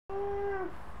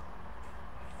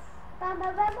Hey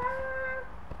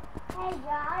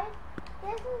guys,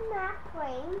 this is Matt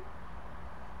Crane,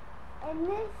 and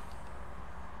this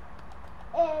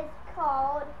is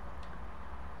called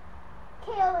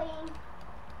Killing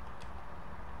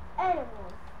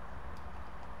Animals.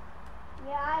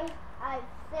 Yeah, I've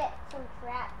set some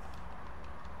traps.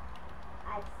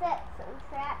 I've set some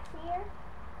traps here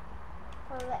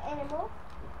for the animals.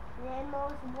 The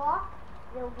animals walk,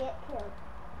 they'll get killed.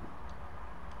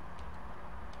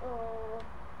 Oh.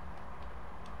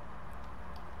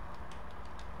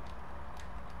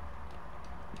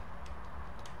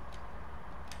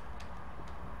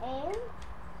 And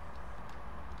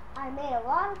I made a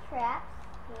lot of traps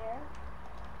here.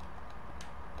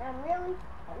 And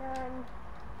I'm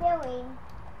filling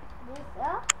this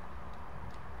up.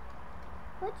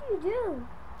 What do you do?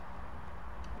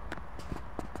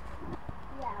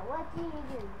 Yeah, what do? You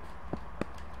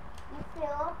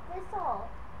fill up this hole.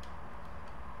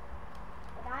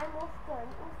 And I'm almost done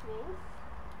with this.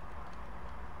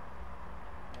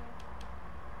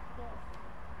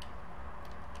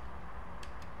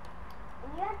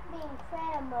 And you have to be in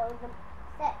creative mode to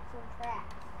set some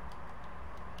traps.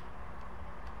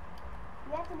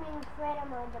 You have to be in creative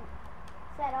mode to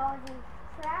set all these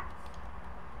traps.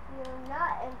 If you're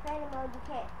not in creative mode, you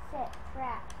can't set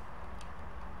traps.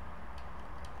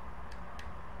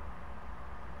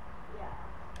 Yeah,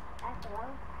 that's a long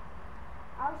time.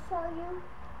 I'll show you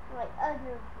like other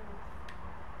things.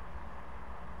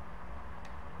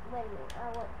 Wait a minute, I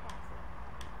won't pass it.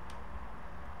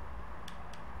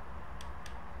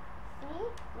 See?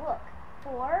 Look.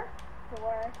 4,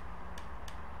 4,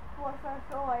 4, 4,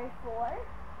 4, 4,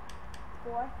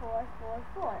 4, 4, 4,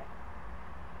 4.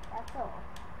 That's all.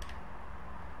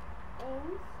 And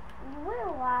you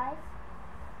realize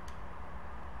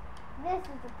this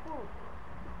is a pool,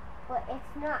 but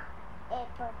it's not.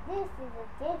 But this is a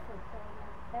different thing.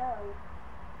 So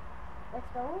let's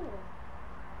go in it.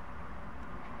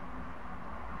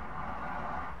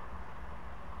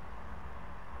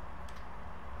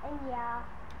 And yeah,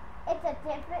 it's a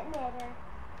different knitter.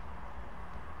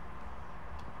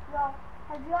 Well,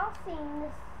 have you all seen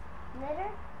this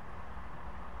knitter?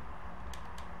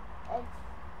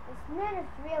 This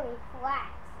knitter's really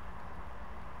flat.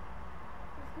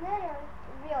 This knitter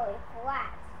is really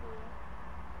flat. See?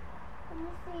 Can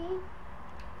you see?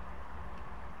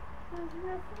 There's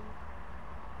nothing.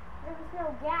 There was no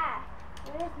gas.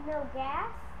 There is no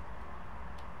gas.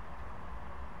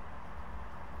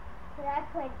 But I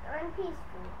put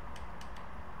unpeaceful.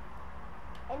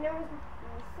 And there was,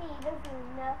 you see, there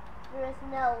was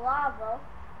no lava.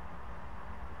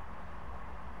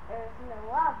 There was no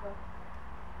lava.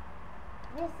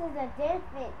 This is a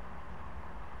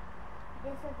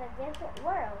different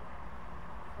world.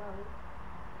 So,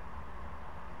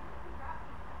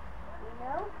 you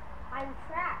know, I'm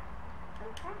trapped.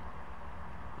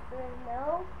 There's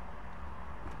no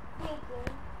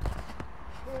thinking.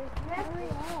 There's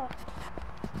nothing.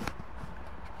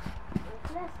 There's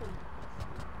nothing.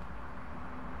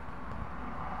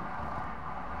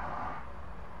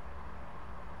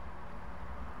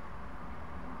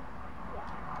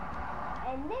 Yeah.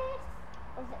 And this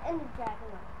is the Ender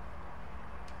Dragon.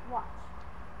 Watch.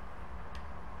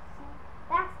 See?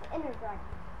 That's the Ender Dragon.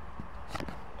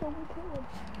 Don't be killed.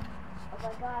 Oh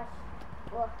my gosh.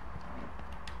 Look.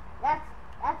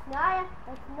 That's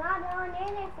not on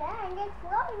anything. It's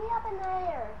floating up in the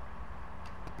air.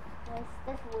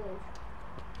 That's weird.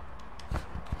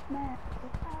 Matt,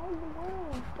 it's out of the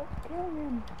world. Let's kill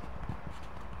him.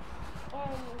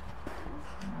 And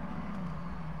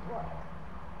whoa.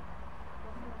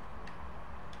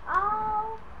 Oh,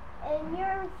 and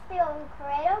you're still in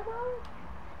creative mode?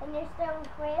 And you're still in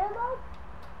creative mode?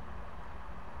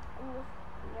 And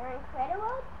you're in creative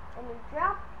mode? And you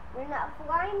drop, you're not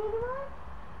flying anymore?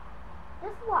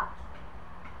 Just watch.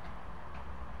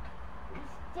 You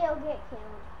still get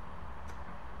killed.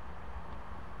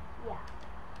 Yeah.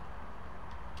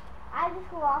 I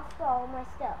just lost all my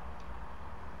stuff.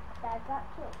 I got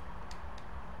killed.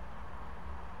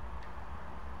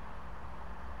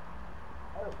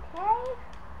 Okay.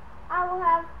 I will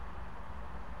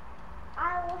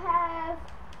have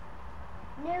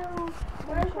new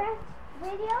Minecraft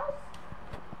videos.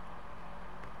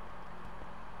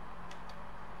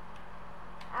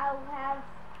 I will have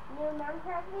new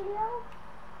Minecraft videos.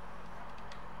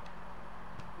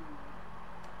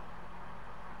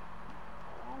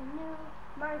 New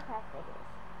Minecraft videos.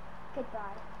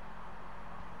 Goodbye.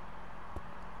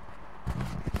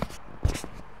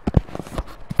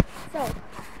 So,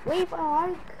 leave a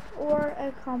like or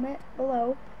a comment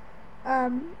below,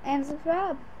 and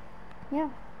subscribe. Yeah.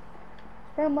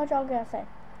 pretty much all I gotta say.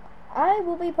 I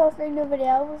will be posting new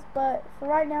videos, but for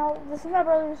right now, this is my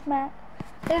brother, Matt.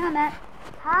 Say hi, Matt.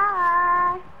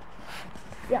 Hi.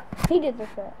 Yeah, he did this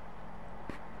bit.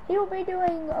 He will be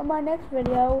doing my next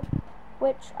video,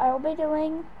 which I will be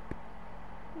doing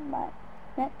my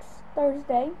next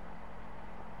Thursday.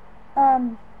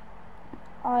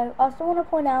 I also want to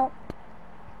point out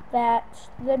that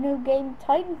the new game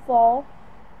Titanfall,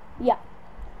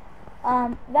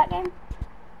 that game,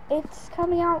 it's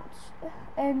coming out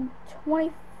in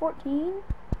 2014.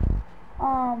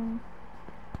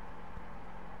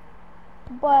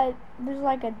 But there's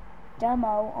like a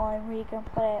demo on where you can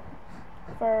play it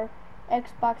for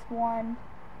Xbox One.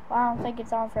 Well, I don't think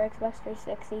it's on for Xbox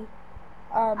 360.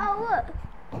 Oh,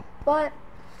 look. But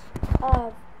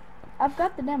I've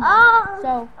got the demo, Oh,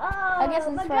 so oh, I guess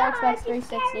it's my for gosh, Xbox it's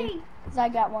 360 scary. because I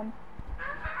got one.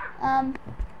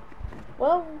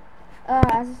 Well,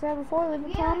 as I said before, leave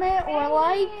a comment or a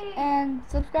like and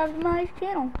subscribe to my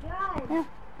channel. Guys, Yeah.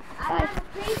 I Bye. have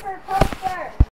a paper poster.